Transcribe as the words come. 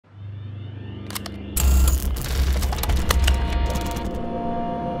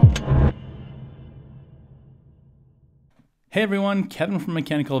Hey everyone, Kevin from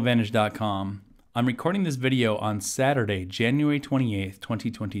MechanicalAdvantage.com. I'm recording this video on Saturday, January 28th,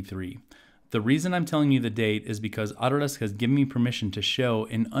 2023. The reason I'm telling you the date is because Autodesk has given me permission to show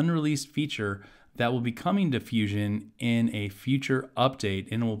an unreleased feature that will be coming to Fusion in a future update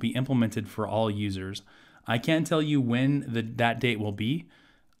and will be implemented for all users. I can't tell you when that date will be.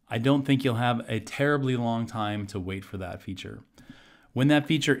 I don't think you'll have a terribly long time to wait for that feature. When that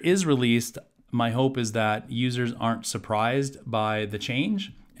feature is released, my hope is that users aren't surprised by the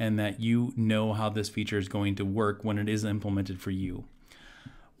change and that you know how this feature is going to work when it is implemented for you.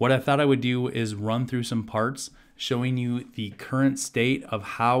 What I thought I would do is run through some parts showing you the current state of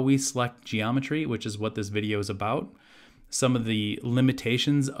how we select geometry, which is what this video is about, some of the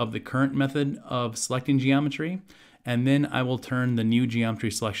limitations of the current method of selecting geometry, and then I will turn the new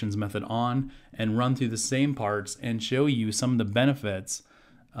geometry selections method on and run through the same parts and show you some of the benefits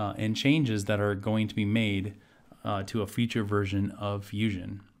and changes that are going to be made to a future version of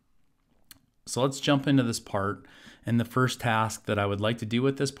Fusion. So let's jump into this part. And the first task that I would like to do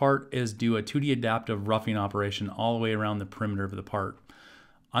with this part is do a 2D adaptive roughing operation all the way around the perimeter of the part.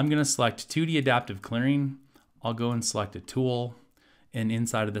 I'm going to select 2D adaptive clearing. I'll go and select a tool. And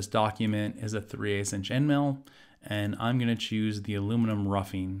inside of this document is a 3/8 inch end mill. And I'm going to choose the aluminum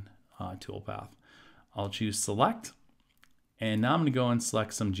roughing toolpath. I'll choose select. And now I'm going to go and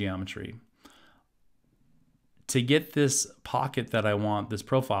select some geometry. To get this pocket that I want, this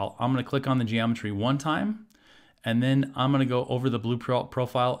profile, I'm going to click on the geometry one time, and then I'm going to go over the blue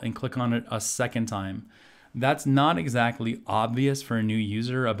profile and click on it a second time. That's not exactly obvious for a new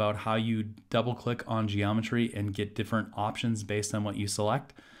user about how you double click on geometry and get different options based on what you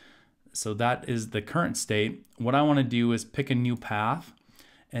select. So that is the current state. What I want to do is pick a new path,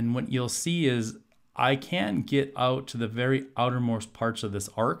 and what you'll see is I can't get out to the very outermost parts of this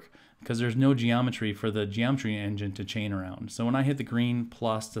arc because there's no geometry for the geometry engine to chain around. So when I hit the green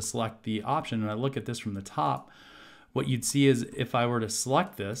plus to select the option and I look at this from the top, what you'd see is if I were to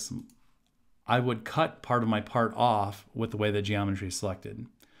select this, I would cut part of my part off with the way the geometry is selected.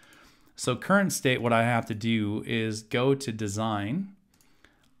 So current state, what I have to do is go to design.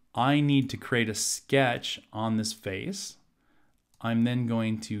 I need to create a sketch on this face. I'm then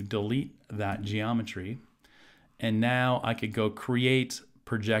going to delete that geometry. And now I could go create,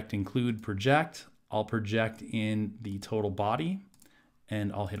 project, include, project. I'll project in the total body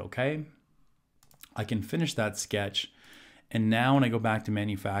and I'll hit OK. I can finish that sketch. And now when I go back to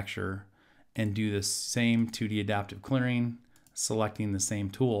manufacture and do the same 2D adaptive clearing, selecting the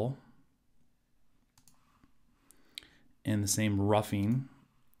same tool and the same roughing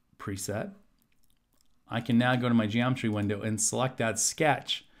preset, I can now go to my geometry window and select that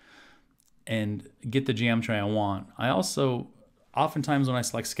sketch and get the geometry I want. I also, oftentimes when I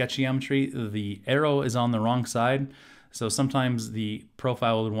select sketch geometry, the arrow is on the wrong side. So sometimes the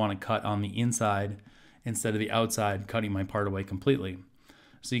profile would want to cut on the inside instead of the outside, cutting my part away completely.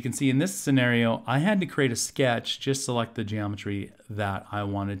 So you can see in this scenario, I had to create a sketch, just select the geometry that I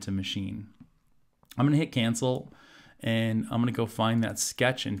wanted to machine. I'm going to hit cancel and I'm going to go find that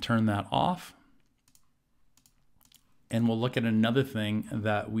sketch and turn that off. And we'll look at another thing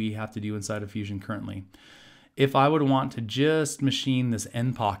that we have to do inside of Fusion currently. If I would want to just machine this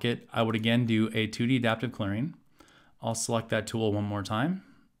end pocket, I would again do a 2D adaptive clearing. I'll select that tool one more time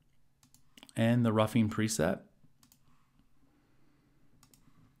and the roughing preset.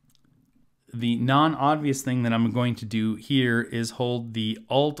 The non-obvious thing that I'm going to do here is hold the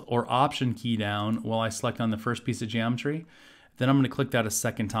Alt or Option key down while I select on the first piece of geometry. Then I'm going to click that a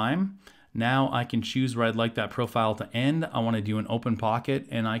second time. Now I can choose where I'd like that profile to end. I want to do an open pocket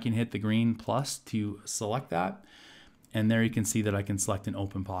and I can hit the green plus to select that. And there you can see that I can select an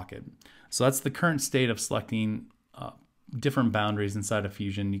open pocket. So that's the current state of selecting different boundaries inside of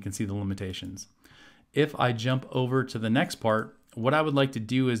Fusion. You can see the limitations. If I jump over to the next part, what I would like to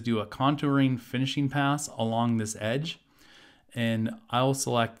do is do a contouring finishing pass along this edge. And I'll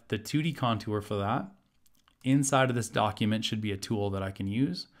select the 2D contour for that. Inside of this document should be a tool that I can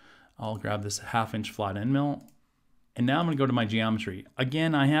use. I'll grab this 1/2 inch flat end mill. And now I'm going to go to my geometry.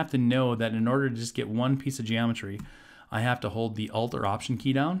 Again, I have to know that in order to just get one piece of geometry, I have to hold the Alt or Option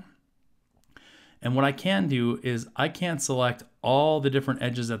key down. And what I can do is I can't select all the different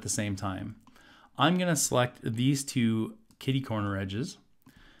edges at the same time. I'm going to select these two kitty corner edges.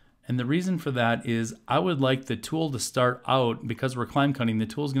 And the reason for that is I would like the tool to start out, because we're climb cutting, the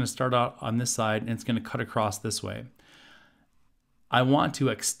tool is going to start out on this side and it's going to cut across this way. I want to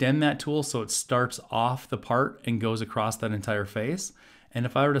extend that tool so it starts off the part and goes across that entire face. And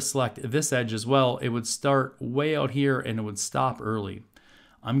if I were to select this edge as well, it would start way out here and it would stop early.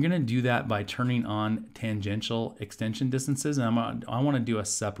 I'm going to do that by turning on tangential extension distances, and I want to do a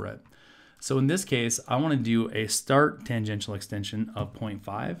separate. So in this case, I want to do a start tangential extension of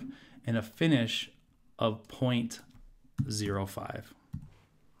 0.5 and a finish of 0.05.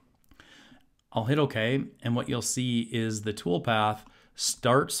 I'll hit OK, and what you'll see is the toolpath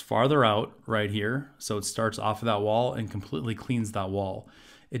starts farther out right here. So it starts off of that wall and completely cleans that wall.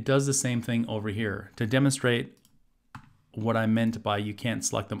 It does the same thing over here. To demonstrate what I meant by you can't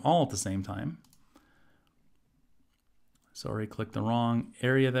select them all at the same time. Sorry, clicked the wrong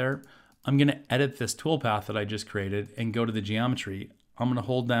area there. I'm going to edit this toolpath that I just created and go to the geometry. I'm going to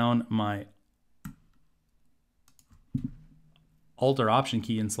hold down my Alt or Option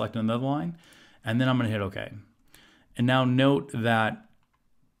key and select another line, and then I'm going to hit OK. And now note that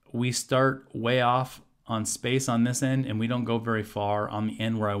we start way off on space on this end, and we don't go very far on the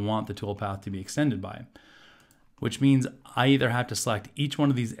end where I want the toolpath to be extended by, which means I either have to select each one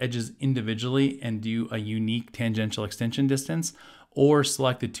of these edges individually and do a unique tangential extension distance, or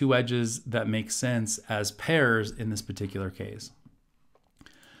select the two edges that make sense as pairs in this particular case.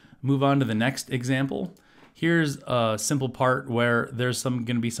 Move on to the next example. Here's a simple part where there's going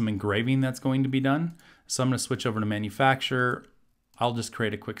to be some engraving that's going to be done. So I'm going to switch over to manufacture. I'll just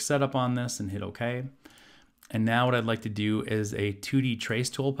create a quick setup on this and hit OK. And now what I'd like to do is a 2D trace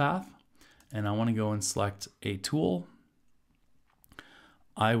toolpath. And I want to go and select a tool.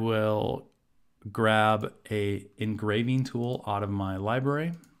 I will grab a engraving tool out of my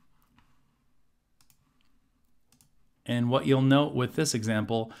library. And what you'll note with this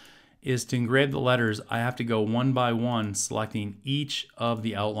example is to engrave the letters, I have to go one by one, selecting each of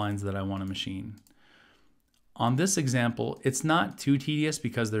the outlines that I want to machine. On this example, it's not too tedious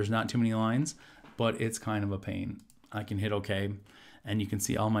because there's not too many lines, but it's kind of a pain. I can hit OK, and you can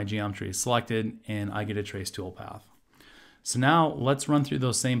see all my geometry is selected, and I get a trace toolpath. So now let's run through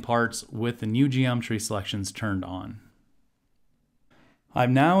those same parts with the new geometry selections turned on. I've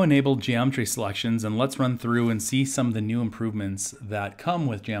now enabled geometry selections, and let's run through and see some of the new improvements that come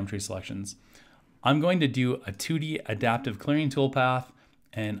with geometry selections. I'm going to do a 2D adaptive clearing toolpath,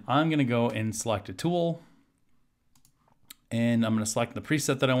 and I'm going to go and select a tool, and I'm going to select the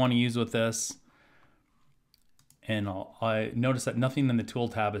preset that I want to use with this. And I notice that nothing in the tool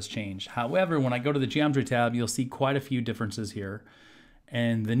tab has changed. However, when I go to the geometry tab, you'll see quite a few differences here.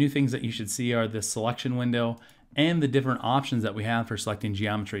 And the new things that you should see are this selection window and the different options that we have for selecting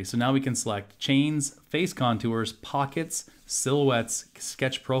geometry. So now we can select chains, face contours, pockets, silhouettes,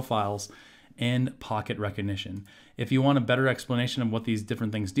 sketch profiles, and pocket recognition. If you want a better explanation of what these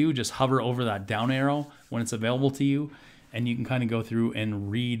different things do, just hover over that down arrow when it's available to you, and you can kind of go through and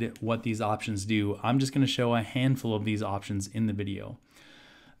read what these options do. I'm just going to show a handful of these options in the video.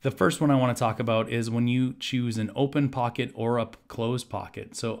 The first one I want to talk about is when you choose an open pocket or a closed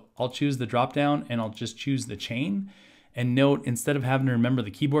pocket. So I'll choose the drop down and I'll just choose the chain. And note, instead of having to remember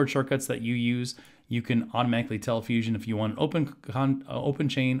the keyboard shortcuts that you use, you can automatically tell Fusion if you want an open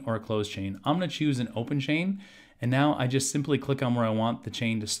chain or a closed chain. I'm going to choose an open chain. And now I just simply click on where I want the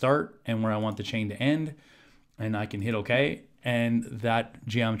chain to start and where I want the chain to end. And I can hit OK, and that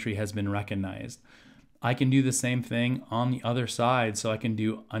geometry has been recognized. I can do the same thing on the other side. So I can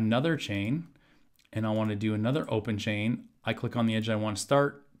do another chain, and I want to do another open chain. I click on the edge I want to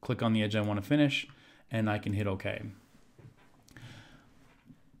start, click on the edge I want to finish, and I can hit OK.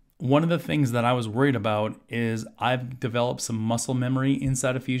 One of the things that I was worried about is I've developed some muscle memory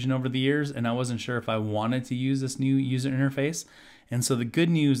inside of Fusion over the years, and I wasn't sure if I wanted to use this new user interface. And so the good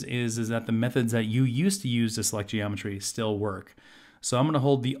news is that the methods that you used to use to select geometry still work. So I'm going to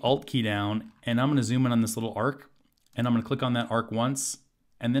hold the Alt key down, and I'm going to zoom in on this little arc, and I'm going to click on that arc once,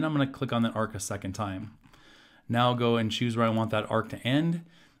 and then I'm going to click on that arc a second time. Now I'll go and choose where I want that arc to end,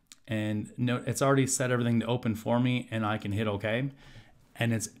 and note it's already set everything to open for me, and I can hit OK,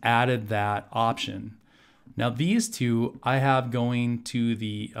 and it's added that option. Now these two I have going to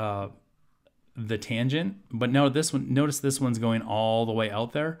the tangent, but notice this one's going all the way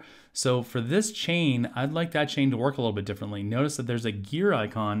out there. So for this chain, I'd like that chain to work a little bit differently. Notice that there's a gear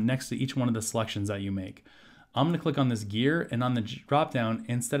icon next to each one of the selections that you make. I'm going to click on this gear, and on the drop down,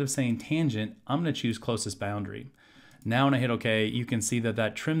 instead of saying tangent, I'm going to choose closest boundary. Now when I hit OK, you can see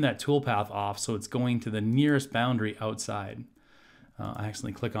that trimmed that toolpath off, so it's going to the nearest boundary outside. I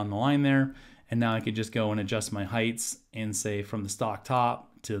accidentally click on the line there, and now I could just go and adjust my heights and say from the stock top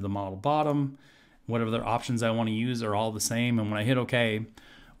to the model bottom. Whatever other options I want to use are all the same. And when I hit OK,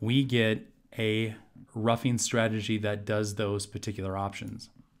 we get a roughing strategy that does those particular options.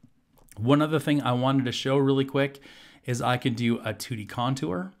 One other thing I wanted to show really quick is I could do a 2D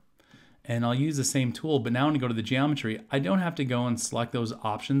contour. and I'll use the same tool, but now when I go to the geometry, I don't have to go and select those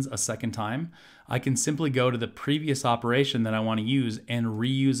options a second time. I can simply go to the previous operation that I want to use and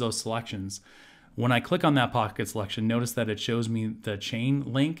reuse those selections. When I click on that pocket selection, notice that it shows me the chain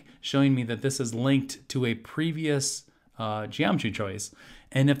link, showing me that this is linked to a previous geometry choice.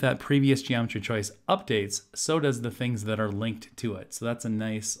 And if that previous geometry choice updates, so does the things that are linked to it. So that's a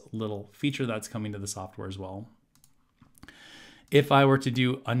nice little feature that's coming to the software as well. If I were to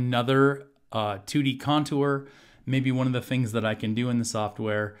do another 2D contour, maybe one of the things that I can do in the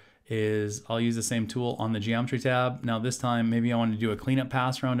software is I'll use the same tool on the geometry tab. Now this time, maybe I want to do a cleanup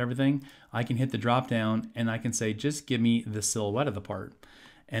pass around everything. I can hit the drop down and I can say, just give me the silhouette of the part.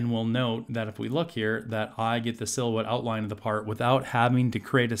 And we'll note that if we look here, that I get the silhouette outline of the part without having to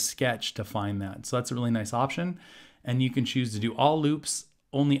create a sketch to find that. So that's a really nice option. And you can choose to do all loops,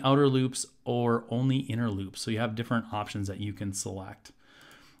 only outer loops, or only inner loops. So you have different options that you can select.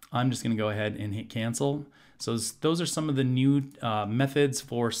 I'm just going to go ahead and hit cancel. So those are some of the new methods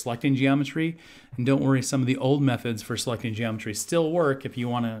for selecting geometry. And don't worry, some of the old methods for selecting geometry still work if you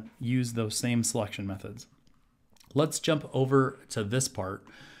want to use those same selection methods. Let's jump over to this part.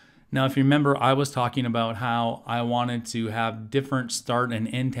 Now, if you remember, I was talking about how I wanted to have different start and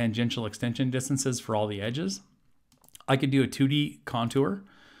end tangential extension distances for all the edges. I could do a 2D contour,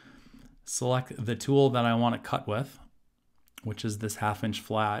 select the tool that I want to cut with, which is this 1/2 inch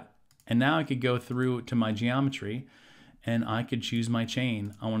flat. And now I could go through to my geometry and I could choose my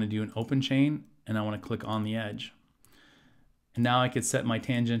chain. I want to do an open chain and I want to click on the edge. And now I could set my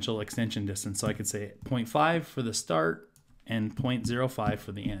tangential extension distance. So I could say 0.5 for the start and 0.05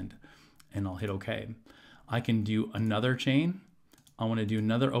 for the end. And I'll hit OK. I can do another chain. I want to do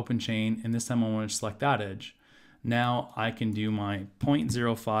another open chain, and this time I want to select that edge. Now I can do my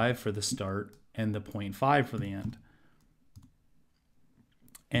 0.05 for the start and the 0.5 for the end.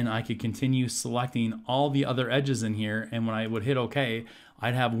 And I could continue selecting all the other edges in here, and when I would hit OK,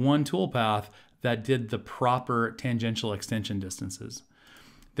 I'd have one toolpath that did the proper tangential extension distances.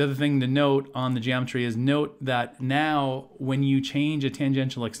 The other thing to note on the geometry is note that now when you change a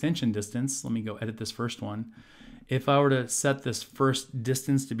tangential extension distance, let me go edit this first one. If I were to set this first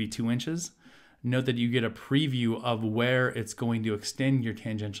distance to be 2 inches, note that you get a preview of where it's going to extend your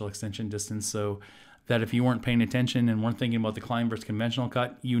tangential extension distance, so that if you weren't paying attention and weren't thinking about the Klein versus conventional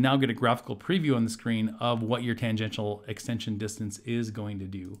cut, you now get a graphical preview on the screen of what your tangential extension distance is going to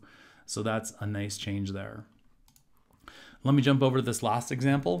do. So that's a nice change there. Let me jump over to this last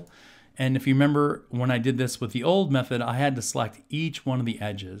example. And if you remember, when I did this with the old method, I had to select each one of the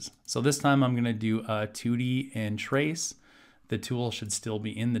edges. So this time I'm going to do a 2D and trace. The tool should still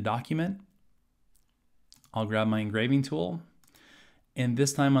be in the document. I'll grab my engraving tool. And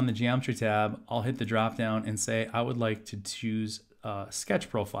this time on the geometry tab, I'll hit the drop down and say I would like to choose sketch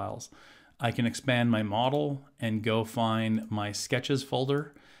profiles. I can expand my model and go find my sketches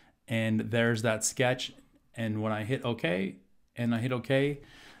folder. And there's that sketch. And when I hit OK,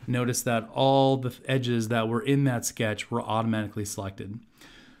 notice that all the edges that were in that sketch were automatically selected.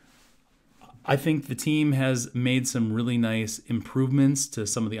 I think the team has made some really nice improvements to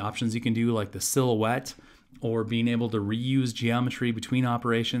some of the options you can do, like the silhouette, or being able to reuse geometry between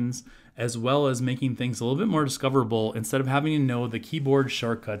operations, as well as making things a little bit more discoverable instead of having to know the keyboard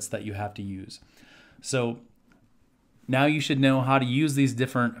shortcuts that you have to use. So now you should know how to use these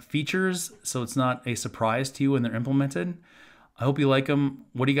different features so it's not a surprise to you when they're implemented. I hope you like them.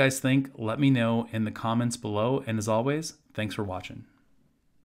 What do you guys think? Let me know in the comments below. And as always, thanks for watching.